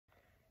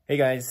Hey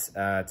guys,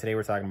 today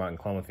we're talking about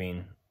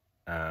Enclomiphene,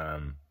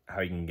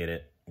 how you can get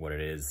it, what it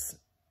is,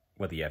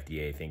 what the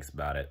FDA thinks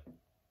about it,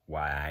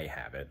 why I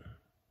have it.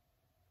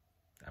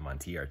 I'm on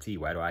TRT,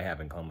 why do I have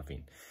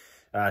Enclomiphene?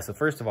 So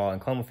first of all,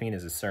 Enclomiphene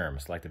is a SERM,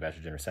 selective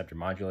estrogen receptor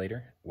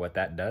modulator. What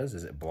that does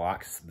is it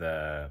blocks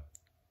the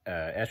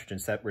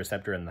estrogen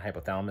receptor in the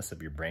hypothalamus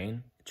of your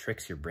brain. It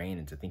tricks your brain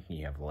into thinking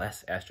you have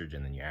less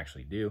estrogen than you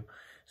actually do.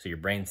 So your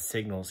brain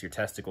signals your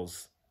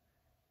testicles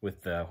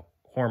with the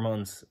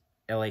hormones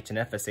LH and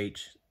FSH.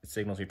 It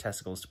signals your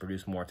testicles to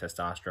produce more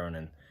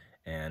testosterone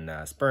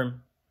and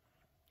sperm.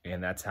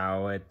 And that's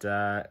how it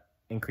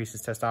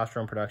increases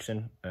testosterone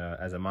production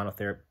as a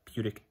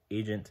monotherapeutic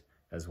agent,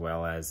 as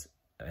well as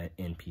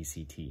in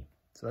PCT.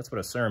 So that's what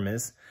a SERM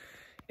is.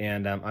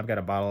 And I've got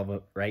a bottle of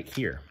it right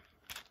here.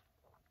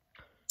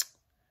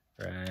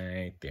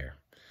 Right there.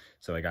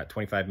 So I got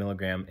 25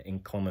 milligram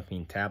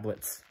Enclomiphene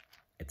tablets.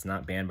 It's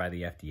not banned by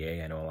the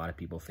FDA. I know a lot of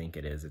people think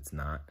it is. It's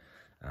not.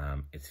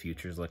 Its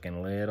future's looking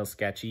a little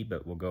sketchy,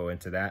 but we'll go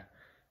into that.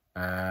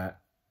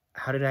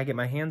 How did I get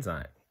my hands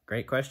on it?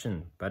 Great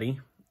question, buddy.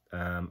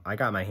 I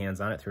got my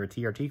hands on it through a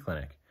TRT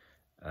clinic.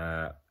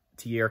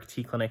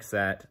 TRT clinics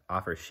that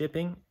offer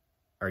shipping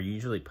are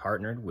usually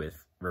partnered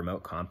with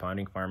remote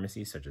compounding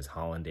pharmacies such as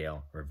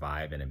Hollandale,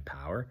 Revive, and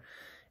Empower.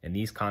 And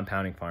these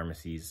compounding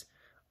pharmacies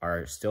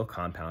are still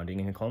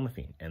compounding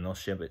Enclomiphene, and they'll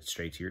ship it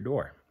straight to your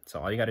door. So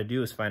all you got to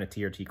do is find a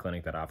TRT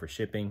clinic that offers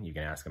shipping. You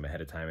can ask them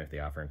ahead of time if they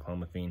offer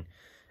Enclomiphene.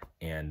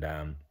 And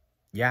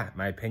yeah,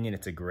 my opinion,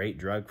 it's a great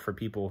drug for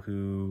people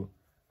who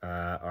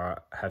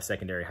have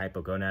secondary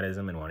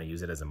hypogonadism and want to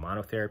use it as a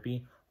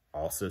monotherapy.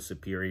 Also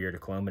superior to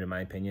Clomid, in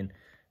my opinion,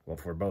 well,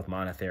 for both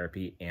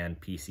monotherapy and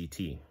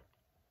PCT.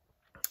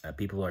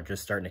 People are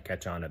just starting to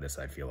catch on to this,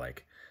 I feel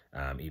like,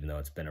 even though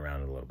it's been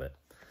around a little bit.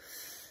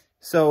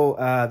 So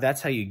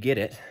that's how you get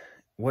it.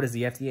 What does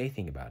the FDA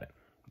think about it?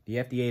 The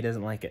FDA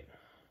doesn't like it.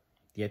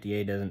 The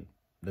FDA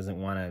doesn't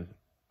want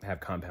to have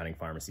compounding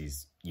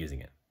pharmacies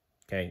using it.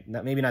 Okay,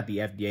 maybe not the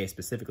FDA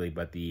specifically,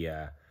 but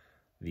the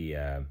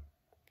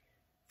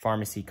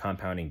Pharmacy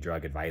Compounding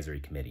Drug Advisory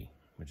Committee,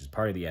 which is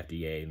part of the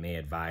FDA, and they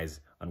advise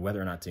on whether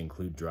or not to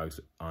include drugs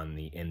in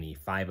the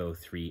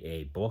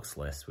 503A bulks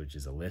list, which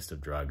is a list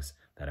of drugs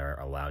that are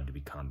allowed to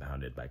be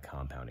compounded by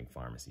compounding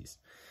pharmacies.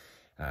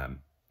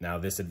 Now,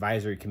 this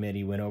advisory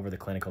committee went over the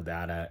clinical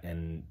data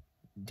and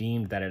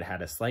deemed that it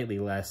had a slightly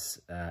less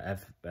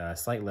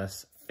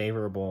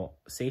favorable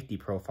safety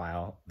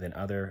profile than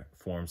other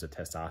forms of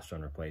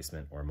testosterone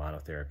replacement or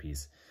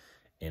monotherapies,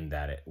 in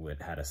that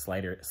it had a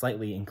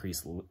slightly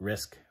increased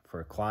risk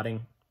for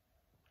clotting.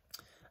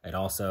 It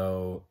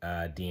also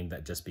deemed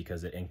that just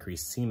because it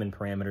increased semen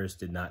parameters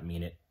did not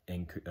mean it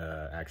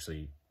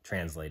actually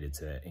translated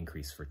to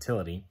increased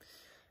fertility.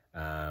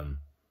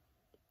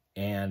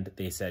 And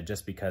they said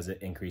just because it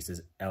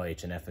increases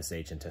LH and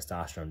FSH and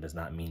testosterone does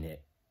not mean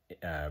it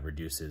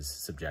reduces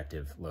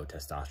subjective low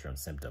testosterone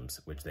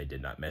symptoms, which they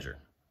did not measure.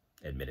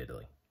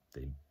 Admittedly,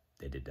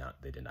 they did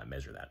not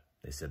measure that.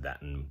 They said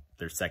that in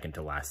their second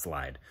to last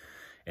slide,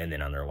 and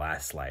then on their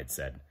last slide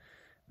said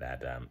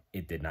that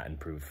it did not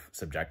improve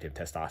subjective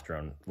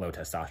low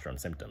testosterone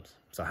symptoms.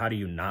 So how do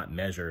you not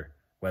measure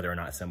whether or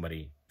not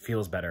somebody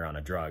feels better on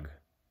a drug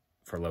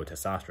for low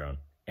testosterone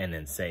and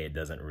then say it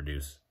doesn't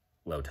reduce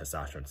low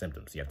testosterone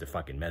symptoms? You have to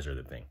fucking measure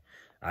the thing.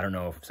 I don't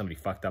know if somebody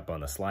fucked up on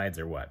the slides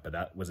or what, but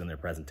that was in their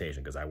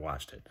presentation because I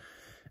watched it.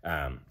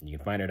 You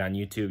can find it on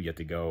YouTube. You have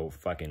to go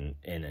fucking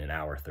in an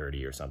hour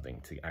 30 or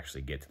something to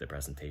actually get to the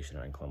presentation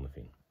on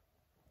Enclomiphene.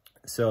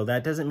 So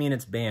that doesn't mean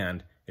it's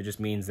banned. It just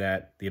means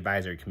that the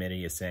advisory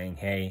committee is saying,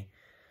 hey,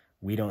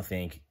 we don't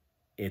think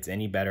it's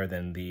any better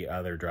than the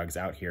other drugs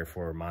out here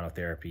for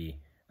monotherapy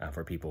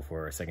for people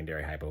for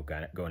secondary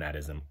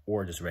hypogonadism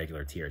or just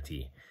regular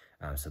TRT.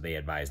 So they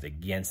advised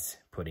against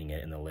putting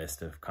it in the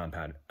list of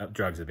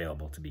drugs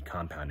available to be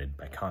compounded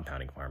by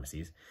compounding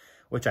pharmacies,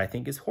 which I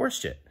think is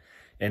horseshit.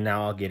 And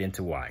now I'll get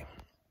into why.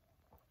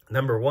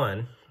 Number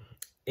one,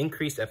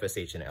 increased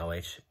FSH and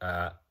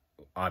LH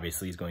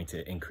obviously is going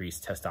to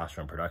increase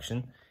testosterone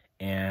production.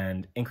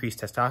 And increased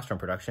testosterone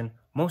production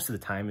most of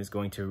the time is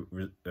going to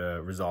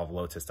resolve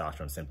low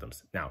testosterone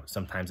symptoms. Now,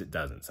 sometimes it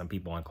doesn't. Some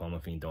people on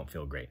Clomiphene don't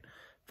feel great.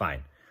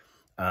 Fine.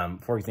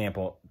 For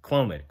example,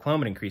 Clomid.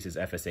 Clomid increases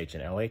FSH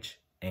and LH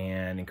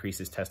and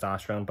increases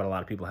testosterone, but a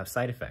lot of people have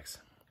side effects.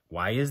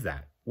 Why is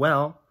that?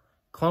 Well,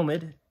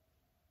 Clomid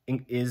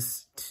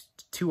is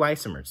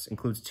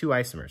includes two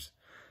isomers.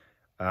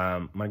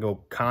 I'm going to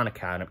go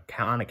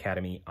Khan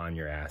Academy on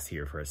your ass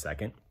here for a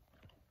second.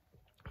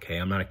 Okay,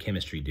 I'm not a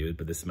chemistry dude,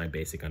 but this is my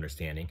basic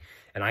understanding.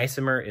 An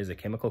isomer is a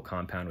chemical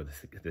compound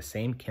with the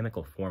same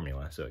chemical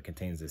formula, so it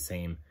contains the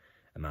same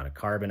amount of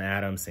carbon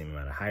atoms, same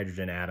amount of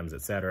hydrogen atoms,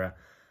 etc.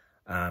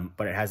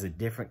 But it has a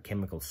different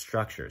chemical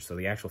structure. So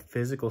the actual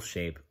physical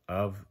shape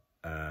of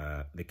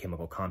the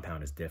chemical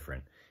compound is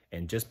different.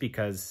 And just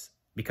because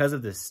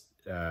of this,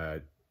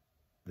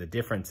 the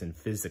difference in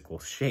physical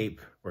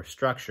shape or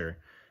structure,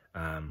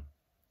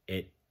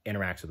 it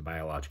interacts with the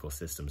biological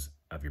systems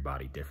of your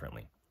body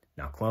differently.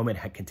 Now,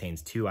 Clomid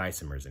contains two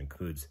isomers. It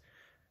includes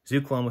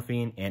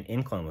Clomiphene and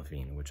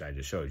Enclomiphene, which I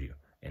just showed you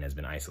and has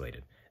been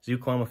isolated.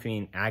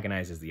 Clomiphene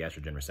agonizes the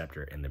estrogen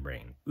receptor in the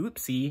brain.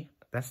 Oopsie,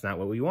 that's not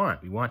what we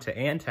want. We want to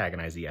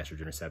antagonize the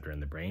estrogen receptor in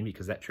the brain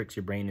because that tricks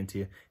your brain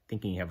into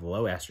thinking you have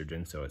low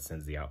estrogen, so it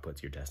sends the output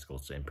to your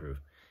testicles to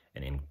improve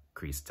and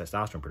increase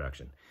testosterone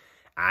production.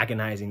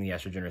 Agonizing the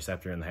estrogen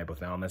receptor in the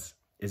hypothalamus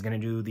is going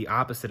to do the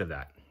opposite of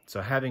that. So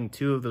having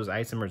two of those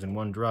isomers in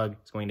one drug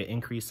is going to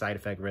increase side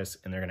effect risk,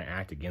 and they're going to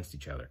act against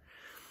each other.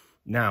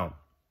 Now,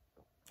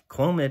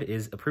 Clomid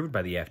is approved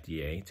by the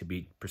FDA to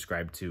be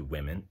prescribed to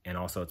women, and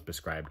also it's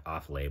prescribed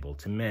off-label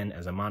to men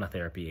as a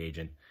monotherapy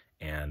agent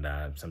and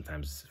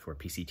sometimes for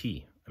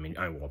PCT. I mean,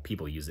 well,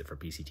 people use it for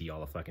PCT all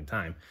the fucking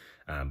time,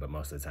 but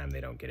most of the time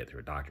they don't get it through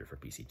a doctor for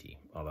PCT,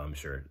 although I'm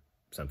sure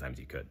sometimes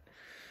you could.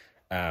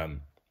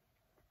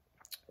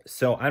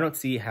 So I don't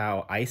see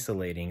how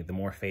isolating the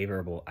more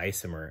favorable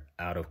isomer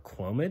out of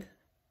Clomid,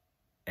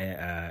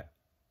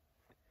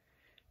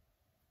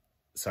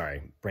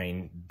 sorry,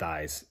 brain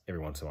dies every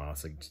once in a while,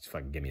 so just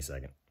fucking give me a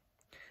second.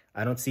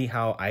 I don't see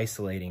how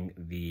isolating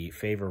the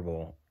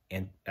favorable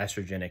and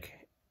estrogenic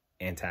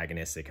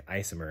antagonistic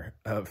isomer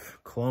of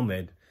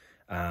Clomid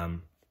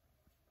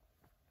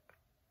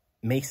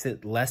makes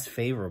it less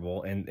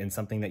favorable and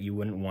something that you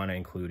wouldn't want to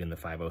include in the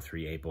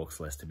 503A bulks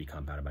list to be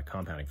compounded by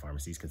compounding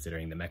pharmacies,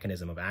 considering the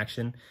mechanism of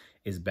action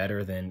is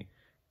better than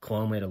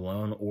Clomid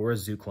alone or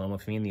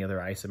Clomiphene, the other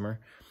isomer,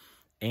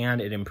 and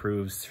it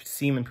improves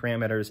semen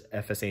parameters,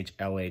 FSH,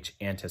 LH,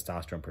 and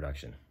testosterone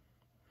production.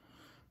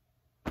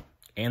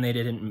 And they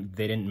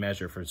didn't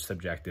measure for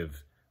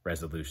subjective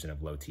resolution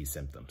of low T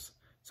symptoms.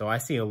 So I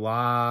see a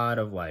lot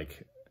of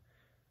like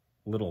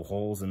little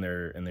holes in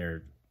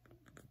their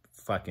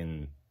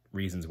fucking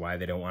reasons why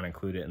they don't want to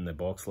include it in the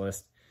bulks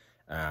list.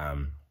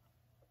 I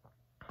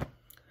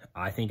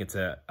think it's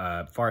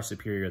a far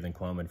superior than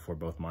Clomid for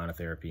both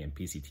monotherapy and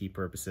PCT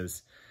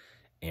purposes.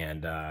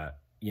 And,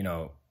 you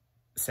know,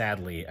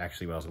 sadly,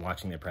 actually, while I was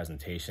watching their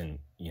presentation,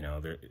 you know,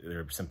 there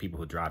are some people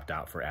who dropped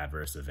out for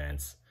adverse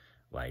events.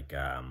 Like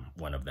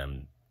one of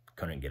them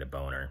couldn't get a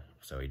boner,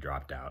 so he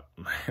dropped out.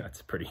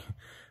 That's pretty,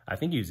 I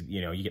think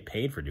you know, you get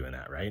paid for doing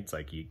that, right? It's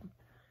like he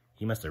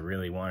must have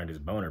really wanted his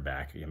boner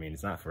back. I mean,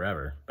 it's not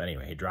forever. But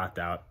anyway, he dropped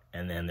out.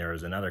 And then there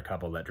was another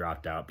couple that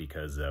dropped out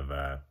because of,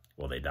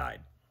 well, they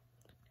died.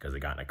 Because they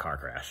got in a car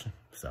crash.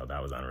 So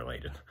that was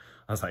unrelated.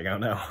 I was like, oh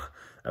no,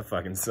 that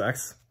fucking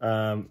sucks.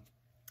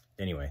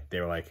 Anyway, they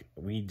were like,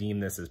 we deem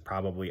this as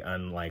probably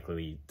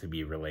unlikely to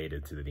be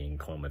related to the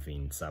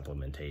Enclomiphene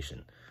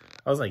supplementation.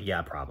 I was like,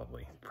 yeah,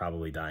 probably.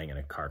 Probably dying in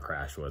a car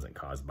crash wasn't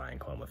caused by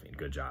Enclomiphene.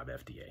 Good job,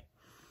 FDA.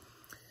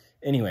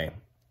 Anyway,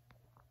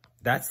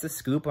 that's the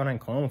scoop on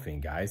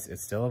Enclomiphene, guys.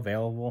 It's still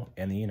available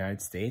in the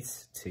United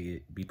States to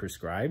be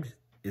prescribed.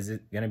 Is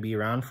it going to be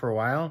around for a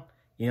while?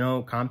 You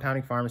know,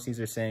 compounding pharmacies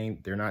are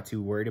saying they're not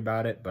too worried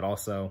about it, but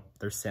also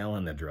they're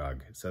selling the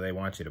drug, so they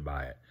want you to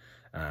buy it.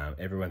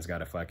 Everyone's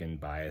got a fucking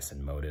bias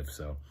and motive,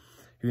 so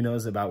who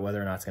knows about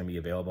whether or not it's going to be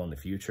available in the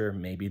future.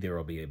 Maybe there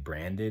will be a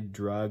branded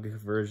drug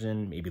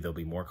version. Maybe there'll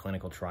be more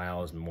clinical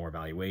trials and more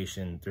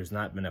evaluation. There's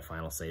not been a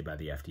final say by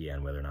the FDA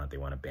on whether or not they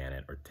want to ban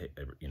it or,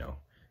 you know,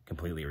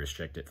 completely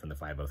restrict it from the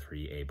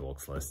 503A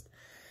bulks list.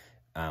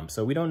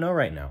 So we don't know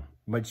right now,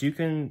 but you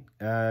can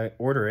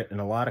order it, and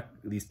a lot of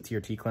these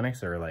TRT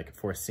clinics are like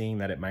foreseeing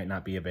that it might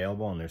not be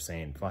available, and they're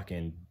saying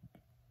fucking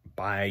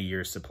buy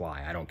your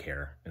supply, I don't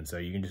care. And so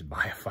you can just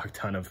buy a fuck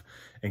ton of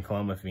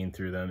Enclomiphene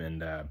through them,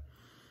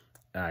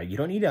 and you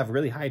don't need to have a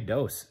really high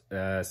dose,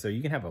 so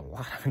you can have a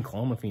lot of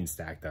Enclomiphene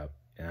stacked up.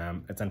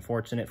 It's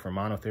unfortunate for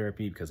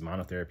monotherapy because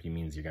monotherapy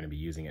means you're going to be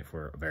using it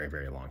for a very,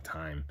 very long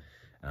time.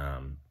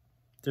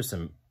 There's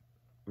some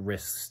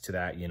risks to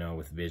that, you know,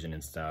 with vision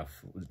and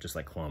stuff, just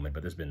like Clomid,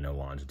 but there's been no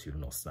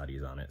longitudinal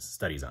studies on it.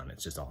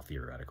 It's just all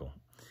theoretical.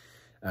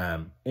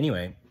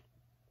 Anyway,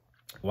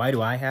 why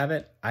do I have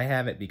it? I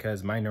have it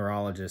because my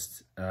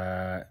neurologist,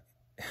 I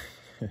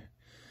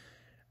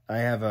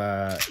have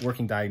a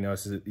working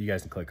diagnosis. You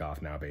guys can click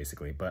off now,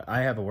 basically, but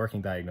I have a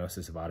working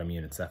diagnosis of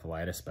autoimmune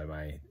encephalitis by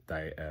my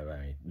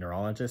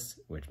neurologist,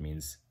 which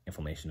means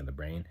inflammation of the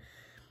brain.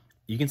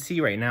 You can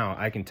see right now,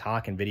 I can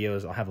talk in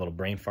videos. I'll have little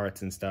brain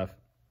farts and stuff.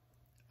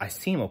 I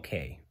seem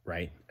okay,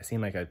 right? I seem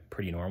like a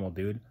pretty normal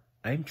dude.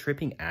 I'm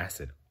tripping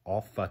acid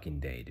all fucking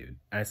day, dude.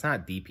 And it's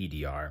not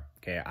DPDR,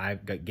 okay?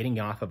 I've got getting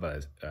off of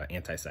a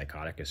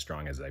antipsychotic as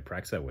strong as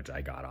Zyprexa, which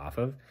I got off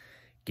of,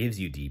 gives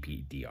you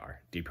DPDR,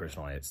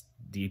 depersonalization,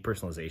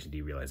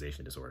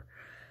 derealization disorder.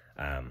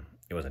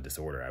 It wasn't a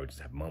disorder. I would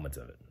just have moments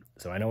of it.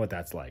 So I know what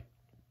that's like.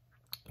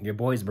 Your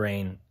boy's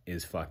brain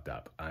is fucked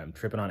up. I'm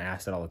tripping on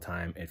acid all the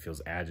time. It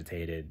feels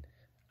agitated.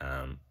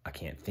 I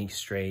can't think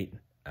straight.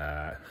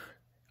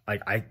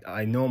 Like,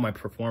 I know my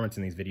performance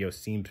in these videos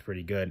seems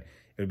pretty good.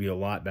 It would be a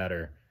lot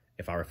better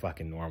if I were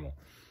fucking normal.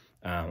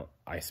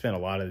 I spent a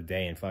lot of the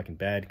day in fucking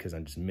bed because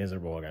I'm just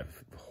miserable. I got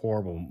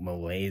horrible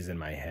malaise in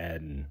my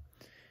head. And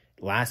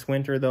last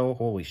winter, though,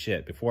 holy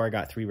shit. Before I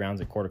got 3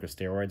 rounds of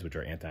corticosteroids, which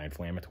are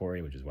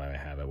anti-inflammatory, which is why I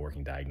have a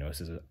working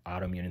diagnosis of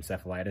autoimmune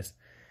encephalitis,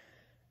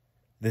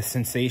 The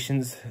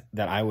sensations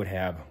that I would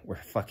have were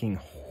fucking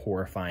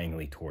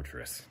horrifyingly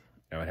torturous.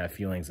 I would have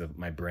feelings of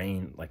my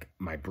brain, like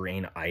my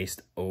brain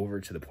iced over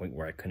to the point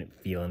where I couldn't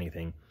feel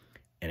anything.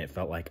 And it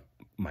felt like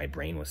my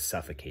brain was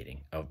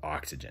suffocating of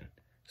oxygen.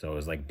 So it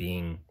was like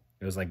being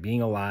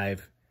alive.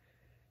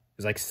 It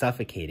was like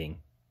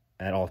suffocating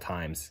at all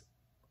times,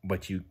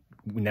 but you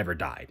never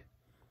died.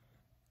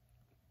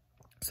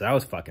 So that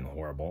was fucking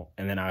horrible.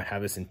 And then I would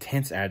have this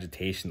intense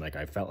agitation, like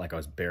I felt like I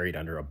was buried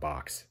under a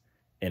box,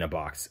 in a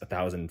box,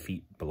 1,000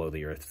 feet below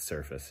the Earth's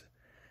surface.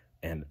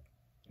 And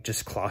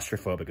just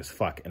claustrophobic as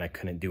fuck, and I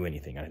couldn't do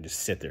anything. I'd just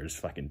sit there, just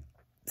fucking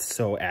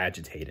so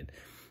agitated.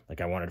 Like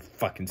I wanted to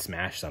fucking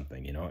smash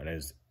something, you know?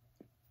 And so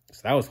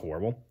that was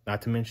horrible.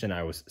 Not to mention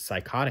I was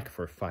psychotic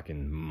for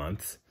fucking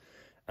months.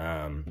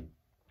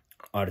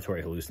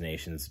 Auditory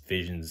hallucinations,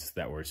 visions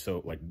that were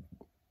so like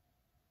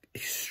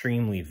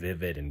extremely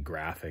vivid and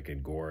graphic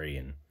and gory,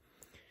 and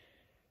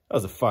that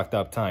was a fucked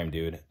up time,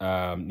 dude.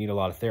 Need a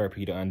lot of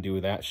therapy to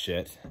undo that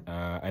shit.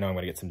 I know I'm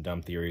gonna get some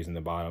dumb theories in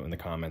the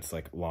comments,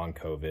 like long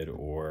COVID,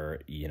 or,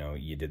 you know,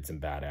 you did some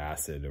bad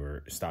acid,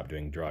 or stop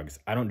doing drugs.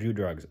 I don't do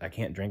drugs. I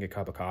can't drink a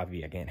cup of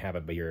coffee. I can't have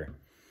a beer.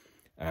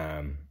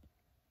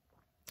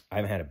 I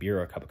haven't had a beer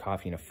or a cup of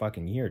coffee in a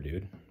fucking year,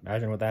 dude.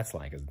 Imagine what that's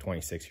like as a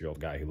 26-year-old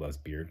guy who loves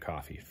beer and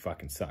coffee. It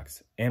fucking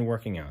sucks. And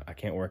working out. I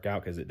can't work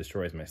out because it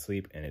destroys my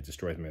sleep and it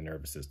destroys my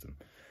nervous system.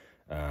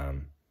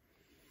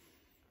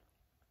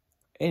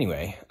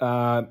 Anyway,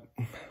 that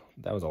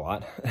was a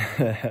lot.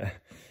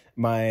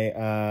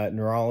 My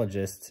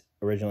neurologist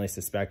originally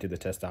suspected the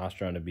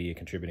testosterone to be a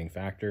contributing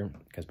factor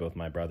because both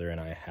my brother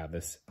and I have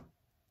this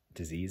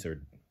disease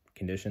or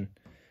condition.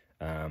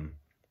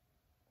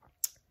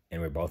 And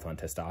we're both on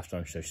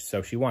testosterone,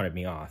 so she wanted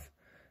me off.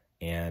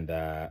 And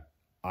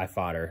I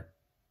fought her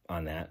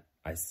on that.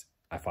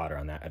 I fought her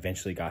on that.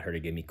 Eventually got her to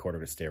give me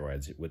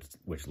corticosteroids,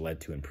 which led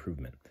to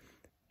improvement.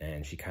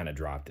 And she kind of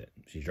dropped it.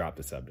 She dropped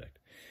the subject.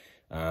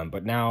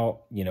 But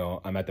now, you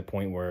know, I'm at the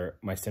point where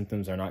my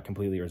symptoms are not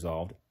completely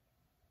resolved.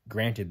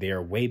 Granted, they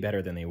are way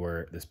better than they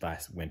were this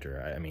past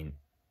winter. I mean,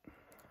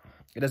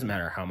 it doesn't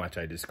matter how much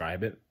I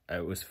describe it.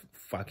 It was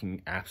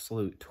fucking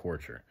absolute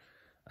torture.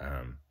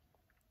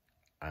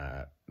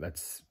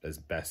 That's as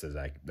best as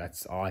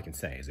that's all I can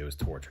say is it was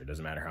torture. It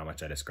doesn't matter how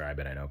much I describe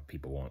it. I know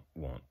people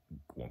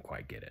won't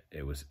quite get it.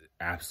 It was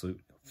absolute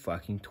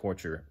fucking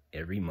torture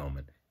every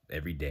moment,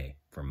 every day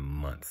for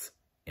months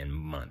and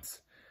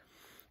months.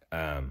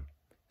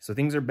 So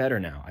things are better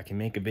now. I can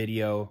make a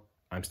video.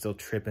 I'm still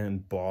tripping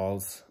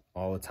balls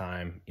all the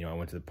time. You know, I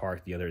went to the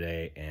park the other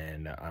day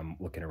and I'm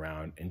looking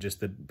around, and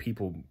just the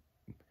people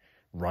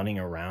running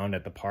around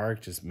at the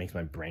park just makes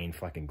my brain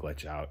fucking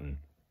glitch out, and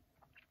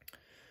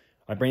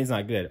my brain's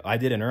not good. I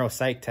did a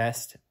neuropsych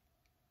test.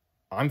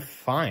 I'm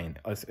fine,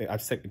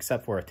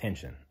 except for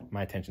attention.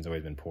 My attention's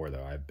always been poor,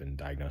 though. I've been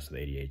diagnosed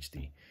with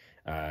ADHD.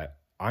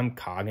 I'm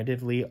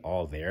cognitively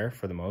all there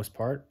for the most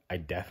part. I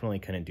definitely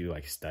couldn't do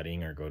like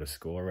studying or go to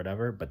school or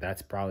whatever, but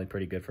that's probably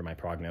pretty good for my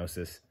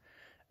prognosis.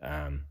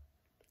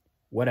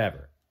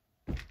 Whatever.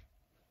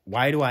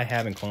 Why do I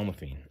have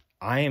Enclomiphene?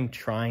 I am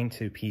trying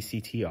to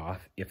PCT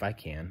off if I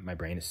can. My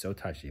brain is so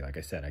touchy. Like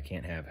I said, I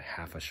can't have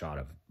half a shot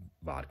of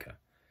vodka.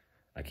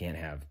 I can't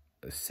have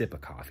a sip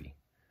of coffee.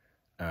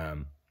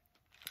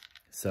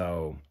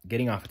 So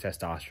getting off of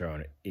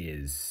testosterone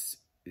is,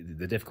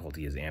 the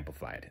difficulty is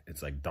amplified.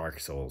 It's like Dark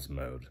Souls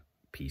mode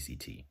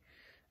PCT.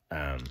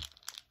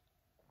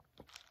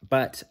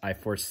 But I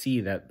foresee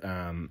that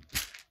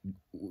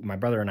my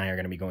brother and I are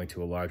going to be going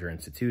to a larger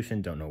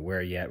institution. Don't know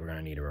where yet. We're going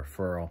to need a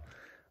referral.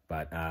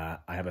 But I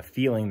have a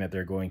feeling that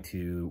they're going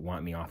to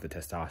want me off the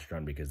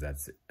testosterone because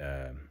that's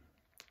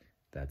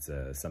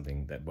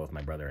something that both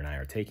my brother and I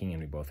are taking,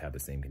 and we both have the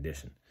same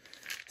condition.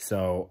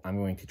 So I'm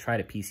going to try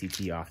to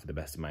PCT off to the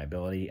best of my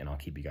ability, and I'll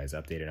keep you guys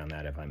updated on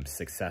that. If I'm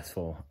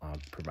successful, I'll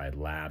provide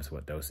labs,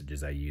 what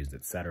dosages I used,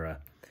 etc.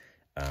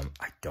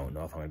 I don't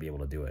know if I'm going to be able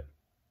to do it.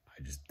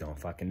 I just don't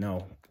fucking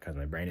know because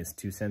my brain is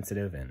too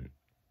sensitive, and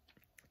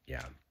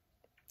yeah.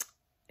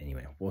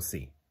 Anyway, we'll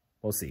see.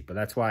 We'll see. But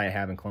that's why I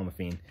have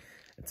Enclomiphene.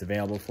 It's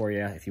available for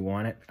you if you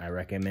want it. I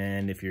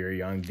recommend if you're a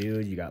young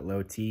dude, you got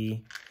low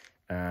T,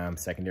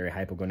 secondary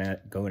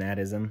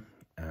hypogonadism,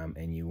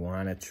 and you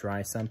want to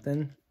try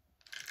something,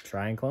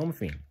 try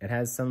Enclomiphene. It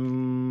has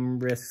some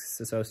risks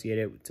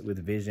associated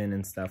with vision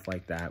and stuff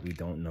like that. We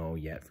don't know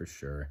yet for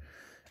sure.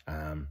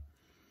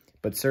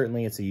 But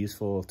certainly it's a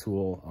useful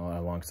tool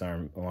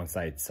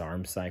alongside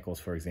SERM cycles,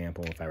 for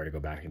example. If I were to go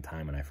back in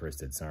time when I first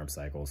did SERM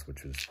cycles,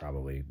 which was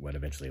probably what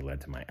eventually led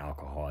to my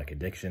alcoholic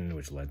addiction,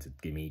 which led to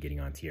me getting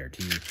on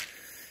TRT.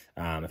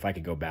 If I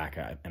could go back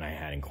and I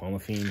had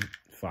Enclomiphene,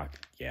 fuck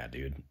yeah,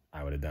 dude.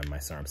 I would have done my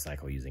SERM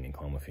cycle using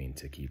Enclomiphene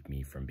to keep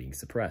me from being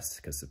suppressed,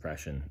 because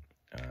suppression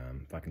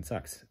fucking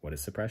sucks. What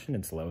is suppression?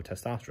 It's low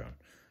testosterone.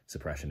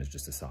 Suppression is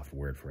just a soft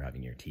word for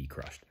having your T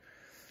crushed.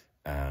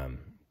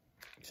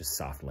 Just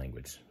soft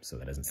language, so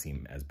that doesn't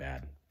seem as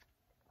bad.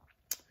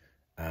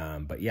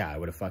 But yeah, I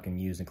would have fucking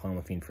used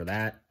Enclomiphene for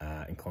that.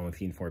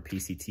 Enclomiphene for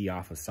PCT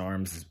off of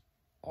SERMs is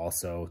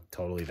also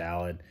totally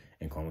valid.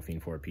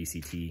 Enclomiphene for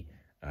PCT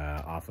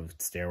off of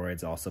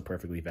steroids, also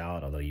perfectly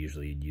valid, although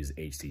usually you'd use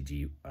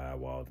HCG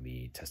while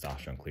the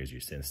testosterone clears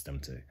your system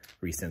to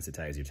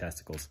resensitize your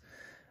testicles.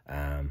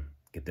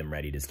 Get them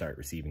ready to start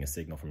receiving a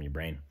signal from your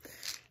brain.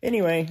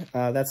 Anyway,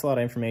 that's a lot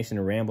of information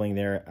and rambling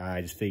there.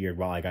 I just figured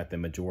while I got the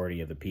majority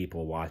of the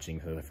people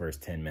watching for the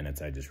first 10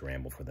 minutes, I just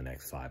ramble for the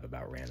next 5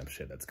 about random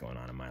shit that's going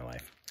on in my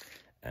life.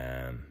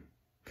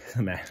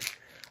 Man,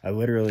 I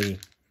literally,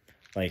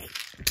 like,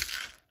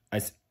 I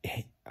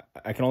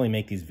can only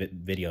make these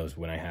videos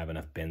when I have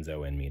enough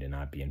benzo in me to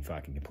not be in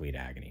fucking complete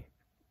agony.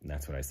 And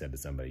that's what I said to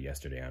somebody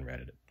yesterday on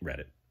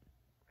Reddit.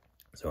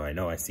 So I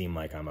know I seem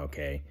like I'm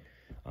okay.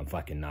 I'm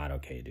fucking not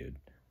okay, dude.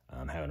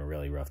 I'm having a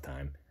really rough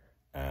time.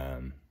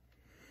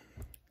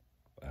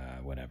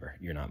 Whatever.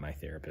 You're not my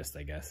therapist,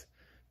 I guess.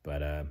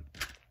 But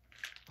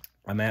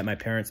I'm at my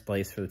parents'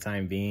 place for the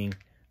time being.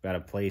 Got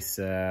a place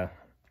of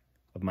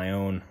my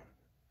own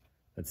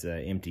that's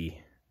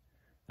empty.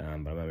 But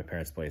I'm at my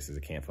parents' place because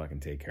I can't fucking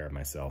take care of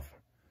myself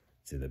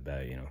to the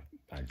bed, you know.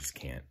 I just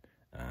can't.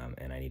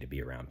 And I need to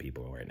be around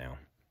people right now.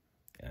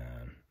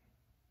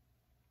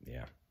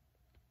 Yeah.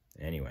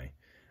 Anyway,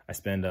 I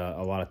spend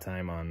a lot of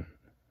time on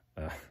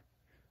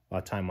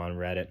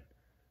Reddit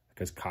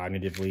because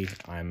cognitively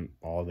I'm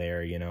all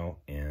there, you know,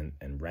 and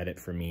Reddit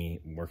for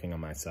me, working on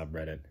my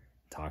subreddit,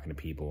 talking to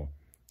people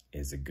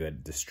is a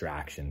good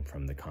distraction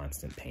from the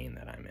constant pain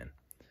that I'm in.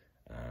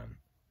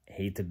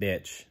 Hate to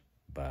bitch,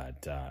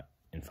 but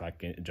and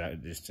fucking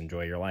just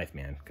enjoy your life,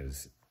 man,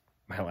 because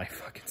my life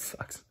fucking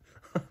sucks.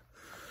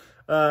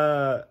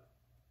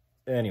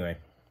 Anyway,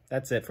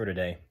 that's it for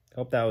today.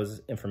 Hope that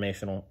was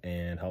informational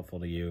and helpful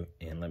to you,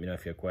 and let me know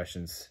if you have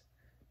questions.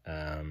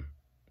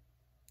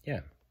 Yeah,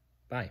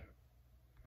 bye.